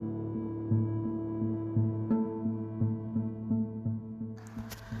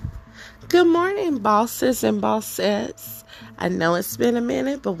Good morning, bosses and bossettes. I know it's been a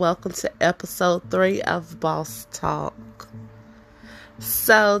minute, but welcome to episode 3 of Boss Talk.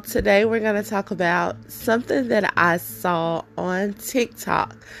 So today we're going to talk about something that I saw on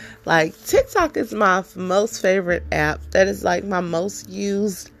TikTok. TikTok is my most favorite app. That is my most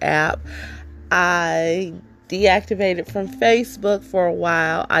used app. I deactivated from Facebook for a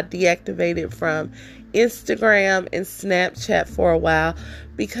while. I deactivated from Instagram and Snapchat for a while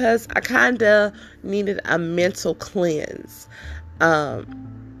because I kind of needed a mental cleanse. A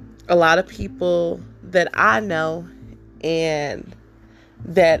lot of people that I know and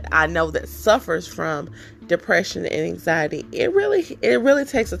that I know that suffers from depression and anxiety, it really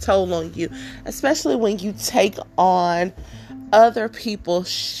takes a toll on you, especially when you take on other people's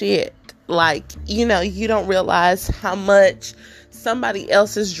shit. You don't realize how much somebody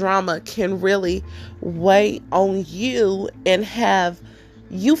else's drama can really weigh on you and have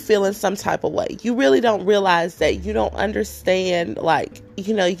you feeling some type of way. You really don't realize that. You don't understand,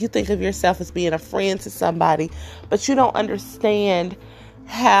 you think of yourself as being a friend to somebody, but you don't understand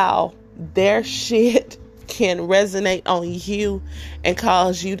how their shit can resonate on you and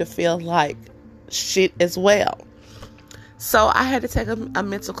cause you to feel like shit as well. So I had to take a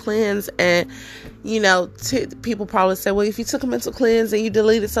mental cleanse, and, people probably say, well, if you took a mental cleanse and you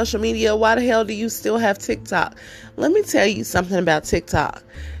deleted social media, why the hell do you still have TikTok? Let me tell you something about TikTok.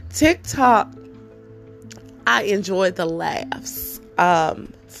 TikTok, I enjoy the laughs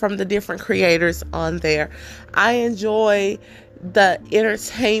from the different creators on there. I enjoy the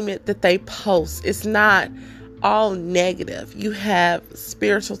entertainment that they post. It's not all negative. You have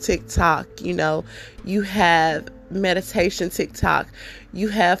spiritual TikTok, you have meditation TikTok, you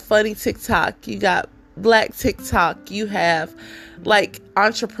have funny TikTok, you got black TikTok, you have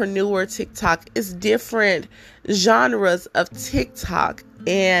entrepreneur TikTok. It's different genres of TikTok.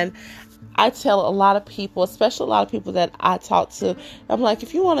 And I tell a lot of people, especially a lot of people that I talk to, I'm like,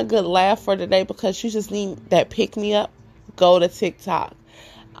 if you want a good laugh for today because you just need that pick me up, go to TikTok.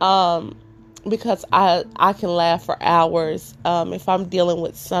 Because I can laugh for hours if I'm dealing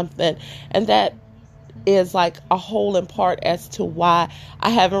with something. And that is a whole in part as to why I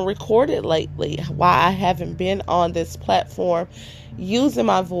haven't recorded lately, why I haven't been on this platform using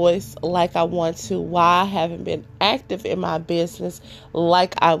my voice like I want to, why I haven't been active in my business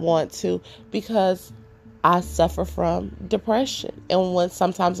like I want to, because I suffer from depression. And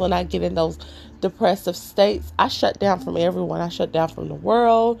sometimes when I get in those depressive states, I shut down from everyone. I shut down from the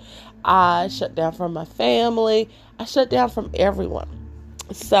world. I shut down from my family. I shut down from everyone.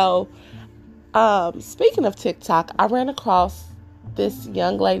 So, speaking of TikTok, I ran across this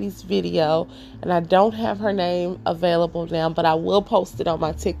young lady's video, and I don't have her name available now, but I will post it on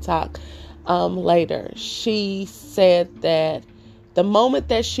my TikTok later. She said that the moment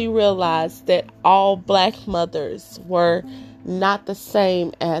that she realized that all black mothers were not the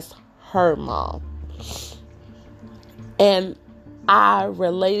same as her mom. And I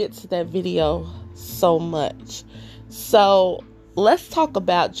related to that video so much. So let's talk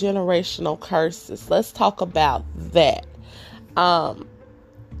about generational curses. Let's talk about that.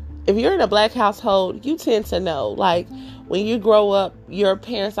 If you're in a black household, you tend to know, when you grow up, your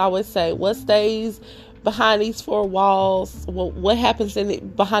parents always say, what stays behind these four walls, what happens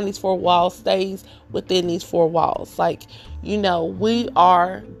behind these four walls stays within these four walls. We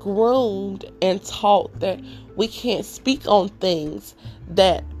are groomed and taught that we can't speak on things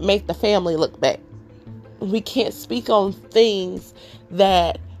that make the family look bad. We can't speak on things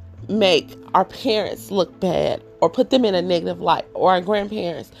that make our parents look bad or put them in a negative light, or our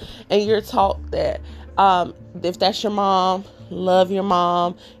grandparents. And you're taught that if that's your mom, love your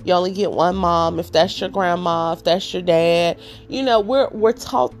mom. You only get one mom. If that's your grandma, if that's your dad, we're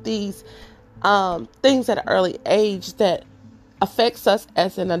taught these things at an early age that affects us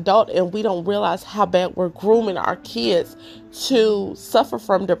as an adult, and we don't realize how bad we're grooming our kids to suffer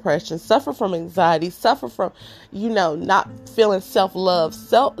from depression, suffer from anxiety, suffer from, not feeling self-love,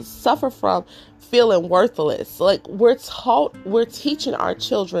 suffer from feeling worthless. We're teaching our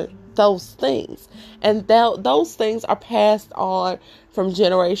children those things, and those things are passed on from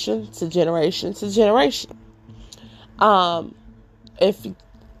generation to generation to generation. If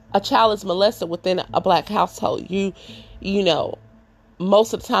a child is molested within a black household,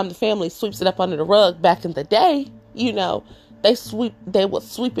 most of the time the family sweeps it up under the rug. Back in the day, they would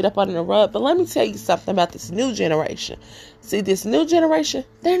sweep it up under the rug. But let me tell you something about this new generation. See, this new generation,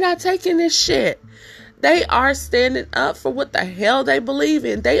 they're not taking this shit. They are standing up for what the hell they believe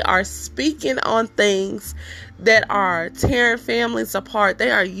in. They are speaking on things that are tearing families apart.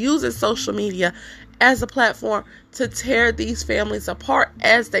 They are using social media as a platform to tear these families apart,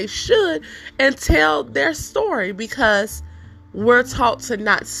 as they should, and tell their story, because we're taught to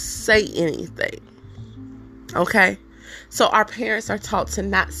not say anything. Okay? So our parents are taught to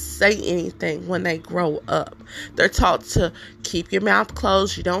not say anything when they grow up. They're taught to keep your mouth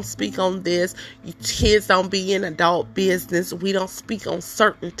closed. You don't speak on this. You kids don't be in adult business. We don't speak on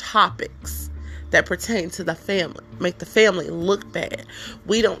certain topics that pertain to the family, make the family look bad.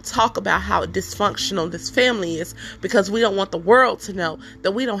 We don't talk about how dysfunctional this family is, because we don't want the world to know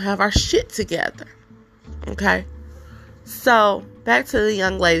that we don't have our shit together. Okay? So, back to the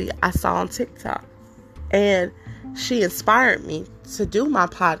young lady I saw on TikTok. And she inspired me to do my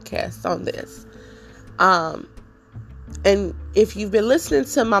podcast on this. And if you've been listening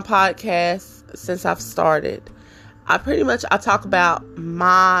to my podcast since I've started, I talk about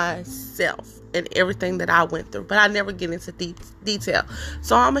myself and everything that I went through, but I never get into detail.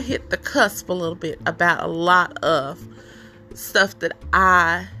 So I'm going to hit the cusp a little bit about a lot of stuff that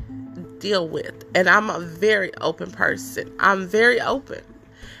I deal with. And I'm a very open person. I'm very open.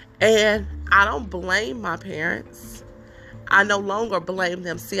 And I don't blame my parents. I no longer blame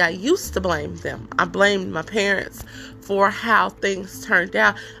them. See, I used to blame them. I blamed my parents for how things turned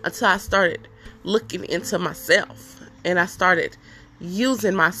out, until I started looking into myself. And I started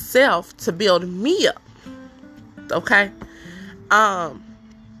using myself to build me up. Okay? My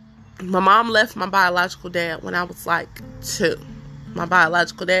mom left my biological dad when I was like 2. My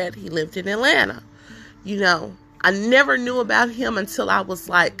biological dad, he lived in Atlanta. You know, I never knew about him until I was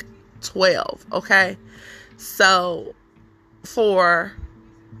like 12. Okay? So, for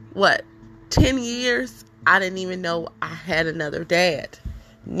 10 years, I didn't even know I had another dad.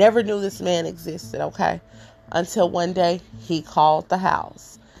 Never knew this man existed. Okay? Until one day, he called the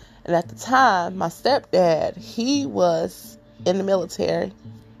house. And at the time, my stepdad, he was in the military.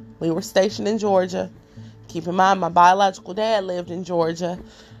 We were stationed in Georgia. Keep in mind, my biological dad lived in Georgia.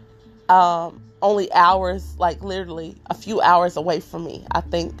 Only hours, like literally a few hours away from me. I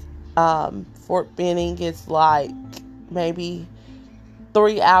think Fort Benning is like maybe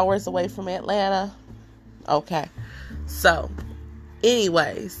 3 hours away from Atlanta. Okay. So,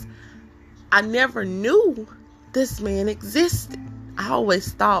 anyways, I never knew this man existed. I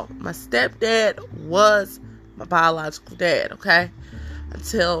always thought my stepdad was my biological dad, okay?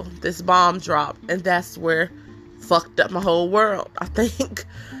 Until this bomb dropped, and that's where fucked up my whole world, I think.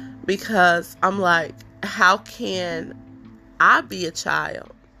 Because I'm like, how can I be a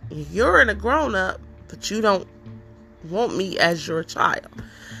child? You're a grown-up, but you don't want me as your child.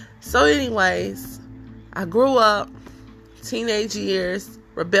 So anyways, I grew up, teenage years,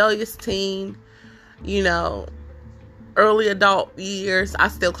 rebellious teen, early adult years. I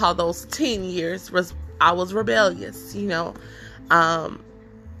still call those teen years. I was rebellious, I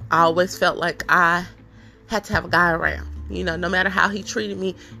always felt like I had to have a guy around, no matter how he treated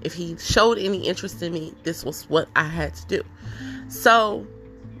me. If he showed any interest in me, this was what I had to do. So,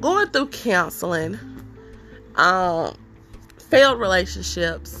 going through counseling, failed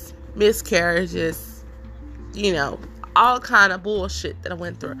relationships, miscarriages, all kind of bullshit that I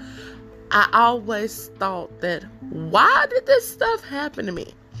went through. I always thought that, why did this stuff happen to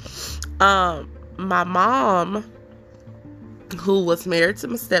me? My mom, who was married to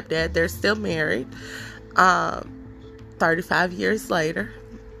my stepdad, they're still married, 35 years later,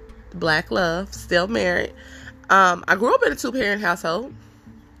 black love, still married. I grew up in a 2-parent household,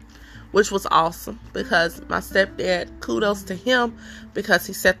 which was awesome, because my stepdad, kudos to him, because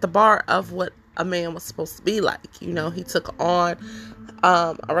he set the bar of what a man was supposed to be like. He took on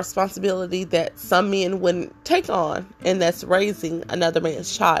a responsibility that some men wouldn't take on, and that's raising another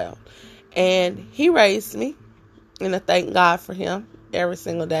man's child. And he raised me, and I thank God for him every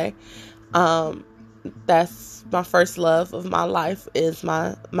single day. That's my first love of my life, is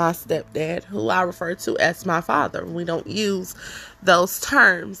my stepdad, who I refer to as my father. We don't use those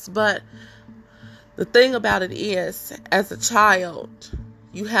terms, but the thing about it is, as a child,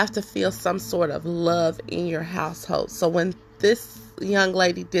 you have to feel some sort of love in your household. So when this young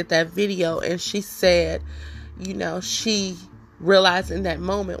lady did that video, and she said, she realized in that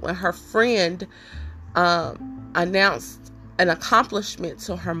moment when her friend announced an accomplishment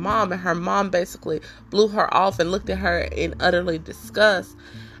to her mom, and her mom basically blew her off and looked at her in utterly disgust,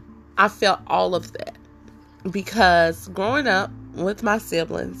 I felt all of that. Because growing up with my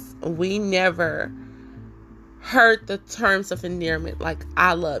siblings, we never heard the terms of endearment like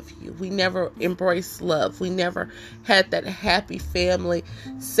I love you. We never embraced love. We never had that happy family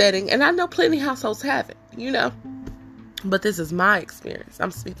setting. And I know plenty of households have it, but this is my experience.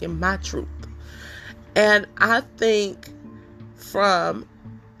 I'm speaking my truth. And I think from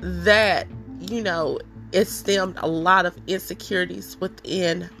that it stemmed a lot of insecurities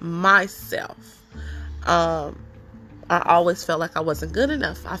within myself. I always felt like I wasn't good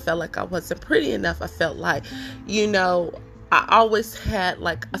enough. I felt like I wasn't pretty enough. I felt like, I always had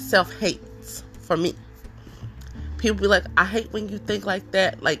like a self-hate for me. People be like, I hate when you think like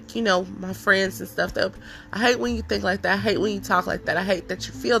that. Like, my friends and stuff, I hate when you think like that. I hate when you talk like that. I hate that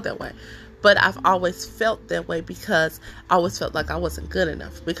you feel that way. But I've always felt that way because I always felt like I wasn't good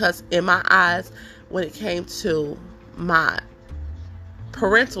enough. Because in my eyes, when it came to my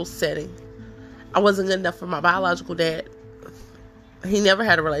parental setting, I wasn't good enough for my biological dad. He never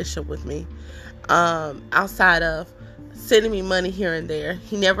had a relationship with me. Outside of sending me money here and there,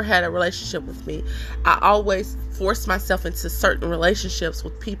 he never had a relationship with me. I always forced myself into certain relationships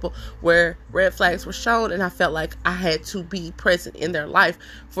with people where red flags were shown, and I felt like I had to be present in their life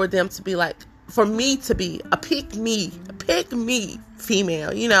for them to be like, for me to be a pick me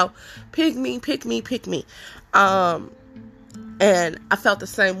female, pick me. And I felt the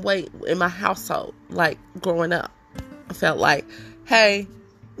same way in my household, like growing up. I felt like, hey,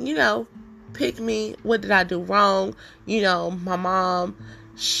 pick me. What did I do wrong? My mom,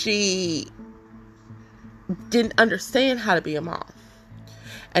 she didn't understand how to be a mom.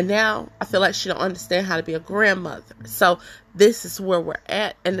 And now I feel like she don't understand how to be a grandmother. So this is where we're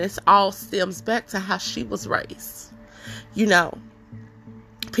at. And this all stems back to how she was raised.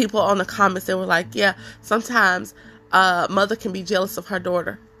 People on the comments, they were like, yeah, sometimes mother can be jealous of her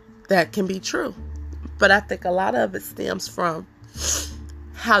daughter. That can be true. But I think a lot of it stems from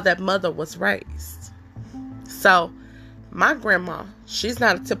how that mother was raised. So my grandma, she's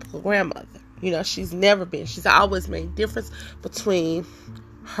not a typical grandmother. She's never been. She's always made difference between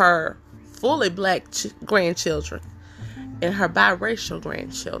her fully black grandchildren and her biracial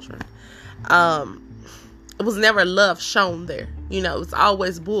grandchildren. It was never love shown there. It was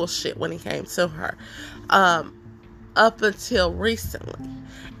always bullshit when it came to her. Up until recently.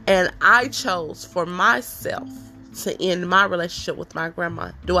 And I chose for myself to end my relationship with my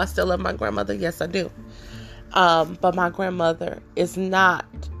grandma. Do I still love my grandmother? Yes, I do. But my grandmother is not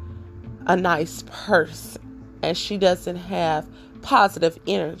a nice person. And she doesn't have positive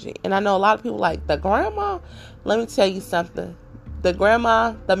energy. And I know a lot of people like, the grandma? Let me tell you something. The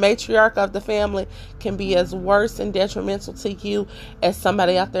grandma, the matriarch of the family, can be as worse and detrimental to you as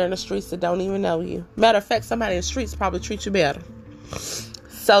somebody out there in the streets that don't even know you. Matter of fact, somebody in the streets probably treat you better.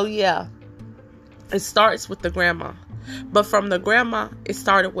 So yeah, it starts with the grandma. But from the grandma, it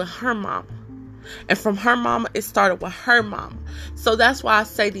started with her mama. And from her mama, it started with her mama. So that's why I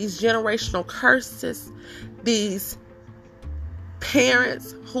say these generational curses, these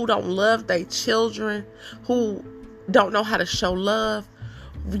parents who don't love their children, who don't know how to show love,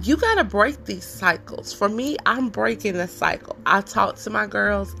 you got to break these cycles. For me, I'm breaking the cycle. I talk to my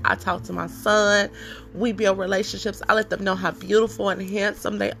girls. I talk to my son. We build relationships. I let them know how beautiful and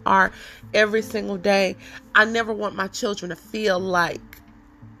handsome they are every single day. I never want my children to feel like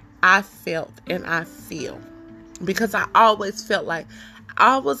I felt and I feel. Because I always felt like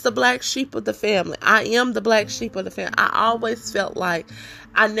I was the black sheep of the family. I am the black sheep of the family. I always felt like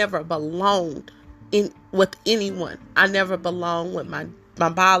I never belonged with anyone. I never belonged with my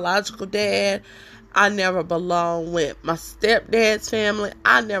biological dad. I never belonged with my stepdad's family.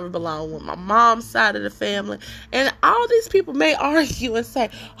 I never belonged with my mom's side of the family. And all these people may argue and say,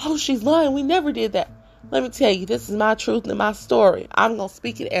 oh, she's lying. We never did that. Let me tell you, this is my truth and my story. I'm going to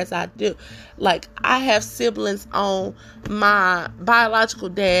speak it as I do. Like, I have siblings on my biological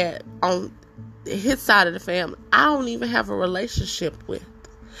dad, on his side of the family, I don't even have a relationship with.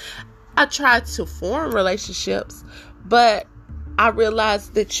 I tried to form relationships, but I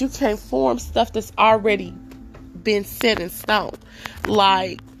realized that you can't form stuff that's already been set in stone.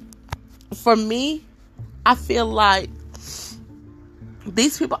 Like, for me, I feel like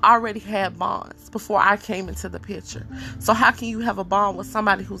these people already had bonds before I came into the picture. So how can you have a bond with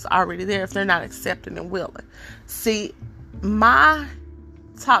somebody who's already there if they're not accepting and willing? See, my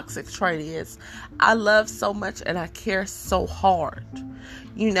toxic trait is I love so much and I care so hard.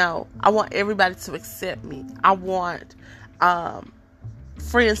 I want everybody to accept me. I want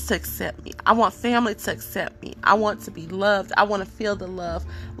friends to accept me. I want family to accept me. I want to be loved. I want to feel the love.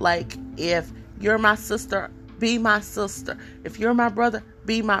 Like, if you're my sister, be my sister. If you're my brother,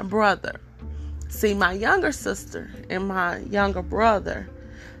 be my brother. See, my younger sister and my younger brother,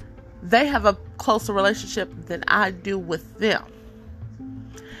 they have a closer relationship than I do with them.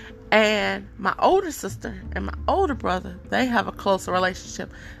 And my older sister and my older brother, they have a closer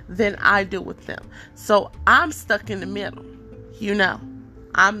relationship than I do with them. So I'm stuck in the middle.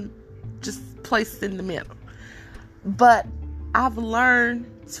 I'm just placed in the middle. But I've learned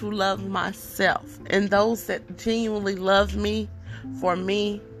to love myself, and those that genuinely love me, for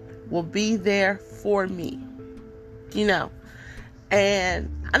me, will be there for me, and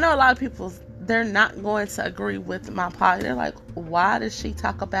I know a lot of people, they're not going to agree with my podcast. They're like, why does she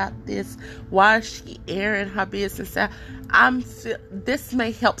talk about this? Why is she airing her business out? This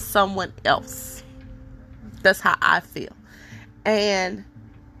may help someone else. That's how I feel. And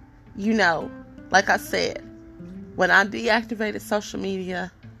like I said, when I deactivated social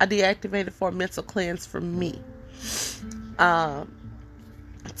media, I deactivated for a mental cleanse for me.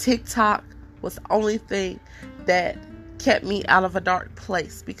 TikTok was the only thing that kept me out of a dark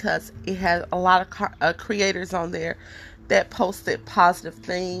place, because it had a lot of creators on there that posted positive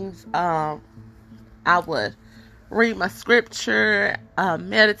things. I would read my scripture,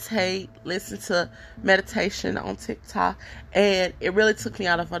 meditate, listen to meditation on TikTok, and it really took me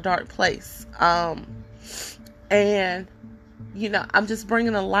out of a dark place. And I'm just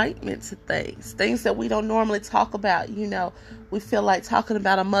bringing enlightenment to things that we don't normally talk about. We feel like talking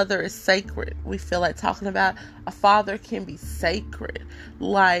about a mother is sacred. We feel like talking about a father can be sacred.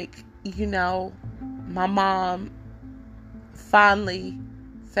 Like, my mom finally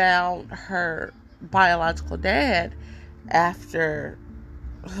found her biological dad after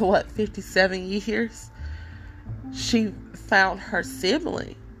 57 years. She found her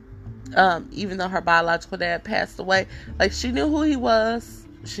sibling, even though her biological dad passed away. Like, she knew who he was,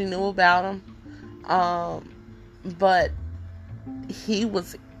 she knew about him, but he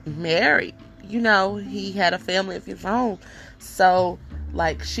was married, he had a family of his own. So,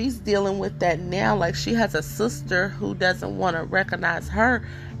 like, she's dealing with that now. Like, she has a sister who doesn't want to recognize her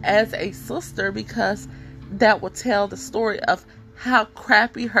as a sister, because that will tell the story of how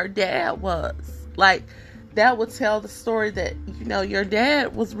crappy her dad was. Like, that would tell the story that, your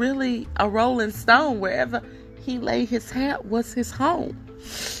dad was really a rolling stone. Wherever he laid his hat was his home.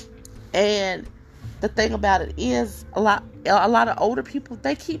 And the thing about it is, a lot of older people,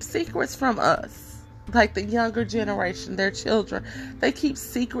 they keep secrets from us. Like the younger generation, their children, they keep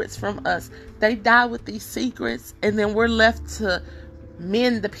secrets from us. They die with these secrets, and then we're left to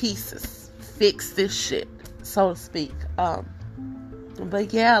mend the pieces, fix this shit, so to speak.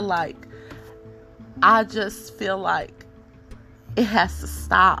 But yeah, like, I just feel like it has to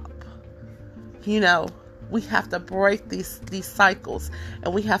stop. We have to break these cycles,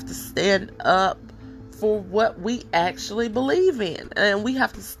 and we have to stand up for what we actually believe in. And we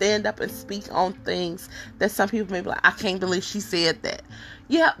have to stand up and speak on things that some people may be like, I can't believe she said that.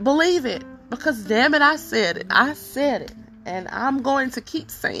 Yeah, believe it, because damn it, I said it. I said it, and I'm going to keep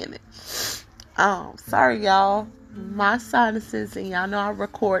saying it. Sorry, y'all. My sinuses, and y'all know I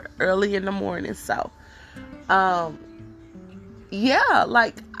record early in the morning, so yeah,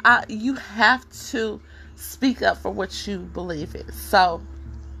 like, you have to speak up for what you believe in. So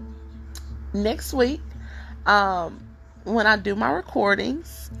next week, when I do my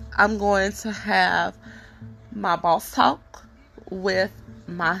recordings, I'm going to have my boss talk with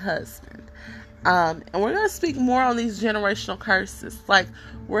my husband. And we're going to speak more on these generational curses. Like,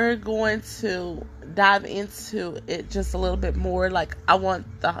 we're going to dive into it just a little bit more. Like, I want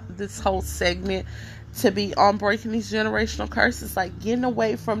this whole segment to be on breaking these generational curses, like getting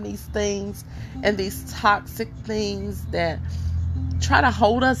away from these things and these toxic things that try to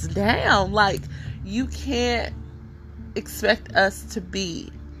hold us down. Like, you can't expect us to be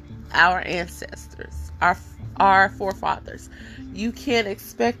our ancestors, our forefathers. You can't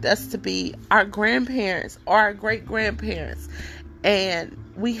expect us to be our grandparents or our great-grandparents. And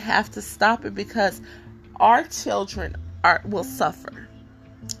we have to stop it, because our children will suffer.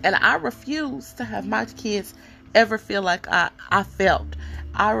 And I refuse to have my kids ever feel like I felt.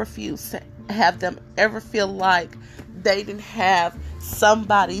 I refuse to have them ever feel like they didn't have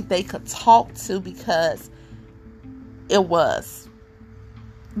somebody they could talk to, because it was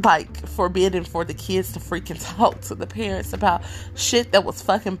like forbidden for the kids to freaking talk to the parents about shit that was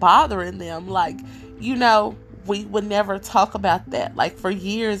fucking bothering them. Like, we would never talk about that. Like, for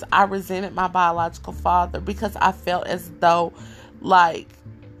years, I resented my biological father, because I felt as though, like,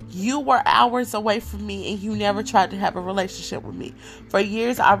 you were hours away from me and you never tried to have a relationship with me. For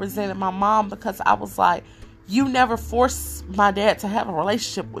years, I resented my mom, because I was like, you never forced my dad to have a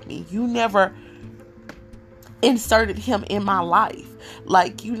relationship with me. You never inserted him in my life.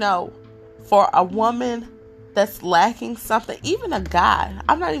 Like, for a woman that's lacking something, even a guy,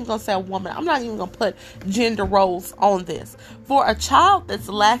 I'm not even going to say a woman, I'm not even going to put gender roles on this. For a child that's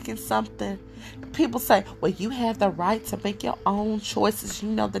lacking something, people say, well, you have the right to make your own choices. You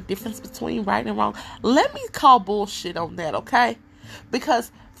know the difference between right and wrong. Let me call bullshit on that, okay?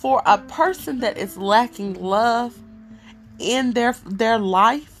 Because for a person that is lacking love, in their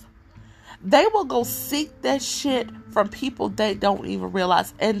life, they will go seek that shit from people they don't even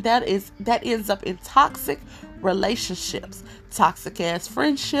realize. And that ends up in toxic relationships, toxic ass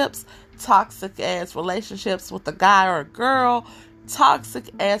friendships, toxic ass relationships with a guy or a girl, toxic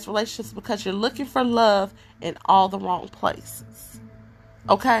ass relationships, because you're looking for love in all the wrong places.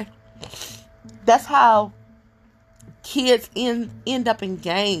 Okay? That's how kids end up in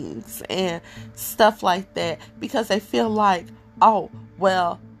gangs and stuff like that, because they feel like, oh,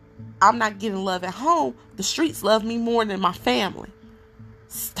 well, I'm not getting love at home. The streets love me more than my family.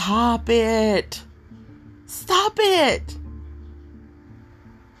 Stop it. Stop it.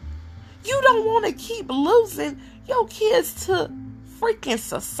 You don't want to keep losing your kids to freaking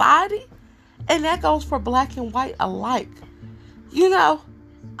society. And that goes for black and white alike. You know,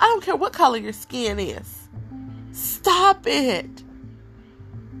 I don't care what color your skin is. Stop it.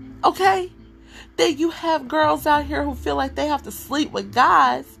 Okay? Then you have girls out here who feel like they have to sleep with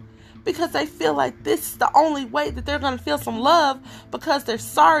guys because they feel like this is the only way that they're going to feel some love, because their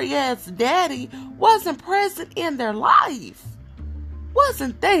sorry ass daddy wasn't present in their life.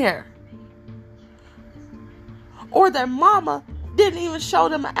 Wasn't there. Or their mama didn't even show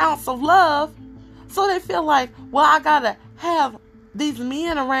them an ounce of love. So they feel like, well, I got to have these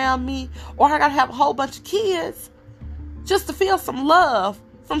men around me, or I got to have a whole bunch of kids just to feel some love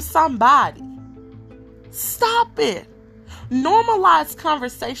from somebody. Stop it. Normalize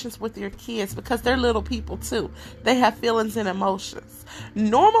conversations with your kids, because they're little people too. They have feelings and emotions.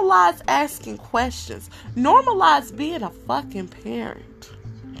 Normalize asking questions. Normalize being a fucking parent.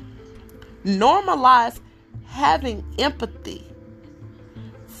 Normalize having empathy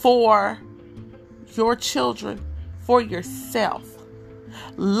for your children, for yourself.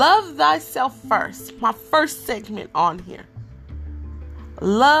 Love thyself first. My first segment on here.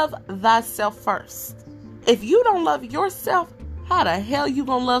 Love thyself first. If you don't love yourself, how the hell you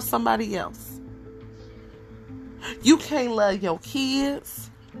gonna love somebody else? You can't love your kids.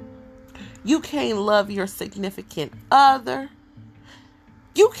 You can't love your significant other.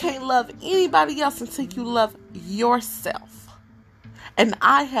 You can't love anybody else until you love yourself. And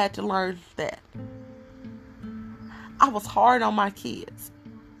I had to learn that. I was hard on my kids.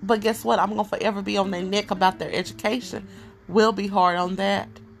 But guess what? I'm going to forever be on their neck about their education. Will be hard on that.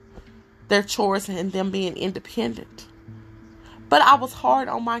 Their chores and them being independent. But I was hard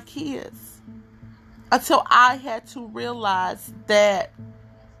on my kids. Until I had to realize that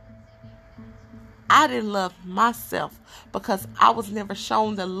I didn't love myself, because I was never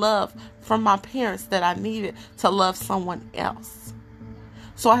shown the love from my parents that I needed to love someone else.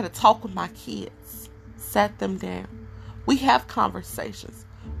 So I had to talk with my kids. Sat them down. We have conversations.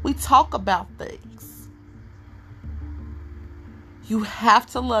 We talk about things. You have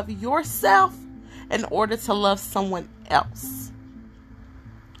to love yourself in order to love someone else.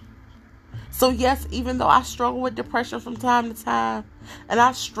 So yes, even though I struggle with depression from time to time, and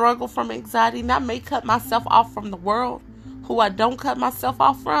I struggle from anxiety, and I may cut myself off from the world, who I don't cut myself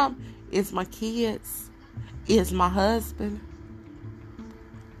off from is my kids, is my husband.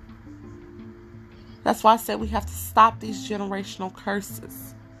 That's why I said we have to stop these generational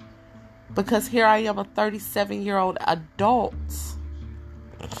curses. Because here I am, a 37-year-old adult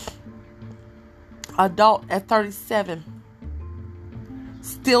at 37,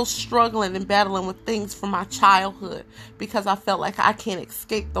 still struggling and battling with things from my childhood, because I felt like I can't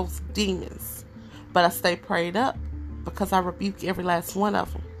escape those demons. But I stay prayed up, because I rebuke every last one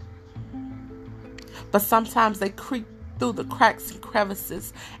of them. But sometimes they creep through the cracks and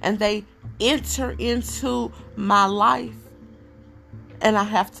crevices, and they enter into my life, and I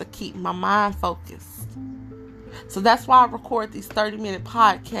have to keep my mind focused. So that's why I record these 30-minute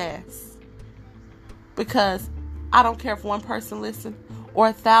podcasts, because I don't care if one person listens or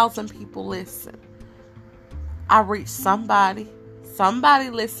 1,000 people listen. I reach somebody. Somebody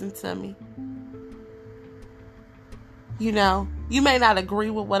listen to me. You know, you may not agree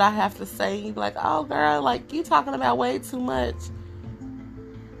with what I have to say. You be like, oh girl, like you talking about way too much.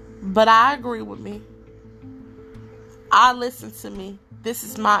 But I agree with me. I listen to me. This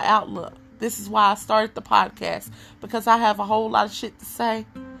is my outlook. This is why I started the podcast, because I have a whole lot of shit to say.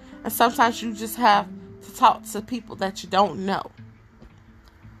 And sometimes you just have to talk to people that you don't know.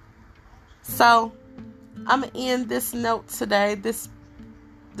 So I'm going to end this note today, this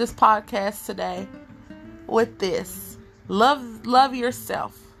podcast today, with this. Love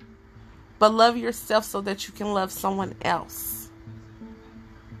yourself. But love yourself so that you can love someone else.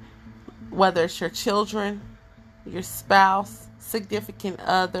 Whether it's your children, your spouse, significant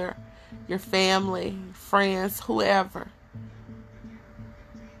other, your family, friends, whoever.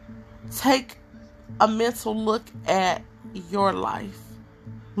 Take a mental look at your life.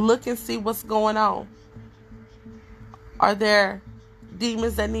 Look and see what's going on. Are there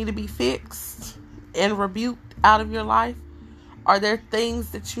demons that need to be fixed and rebuked out of your life? Are there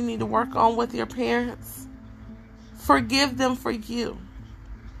things that you need to work on with your parents? Forgive them for you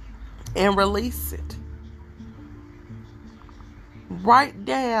and release it. Write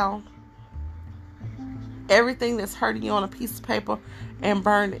down everything that's hurting you on a piece of paper and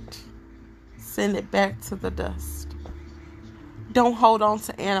burn it. Send it back to the dust. Don't hold on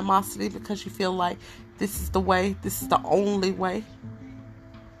to animosity because you feel like this is the way, this is the only way.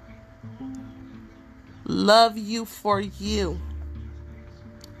 Love you for you.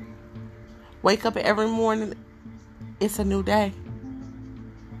 Wake up every morning. It's a new day.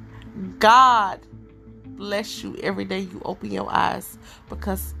 God bless you every day you open your eyes,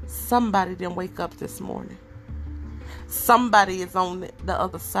 because somebody didn't wake up this morning. Somebody is on the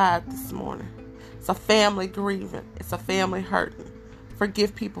other side this morning. It's a family grieving. It's a family hurting.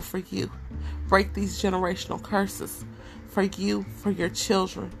 Forgive people for you. Break these generational curses for you, for your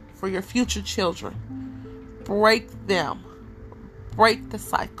children, for your future children. Break them. Break the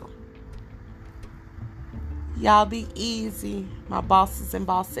cycle. Y'all be easy, my bosses and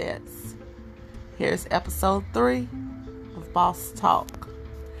bossettes. Here's episode 3 of Boss Talk.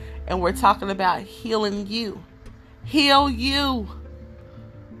 And we're talking about healing you. Heal you.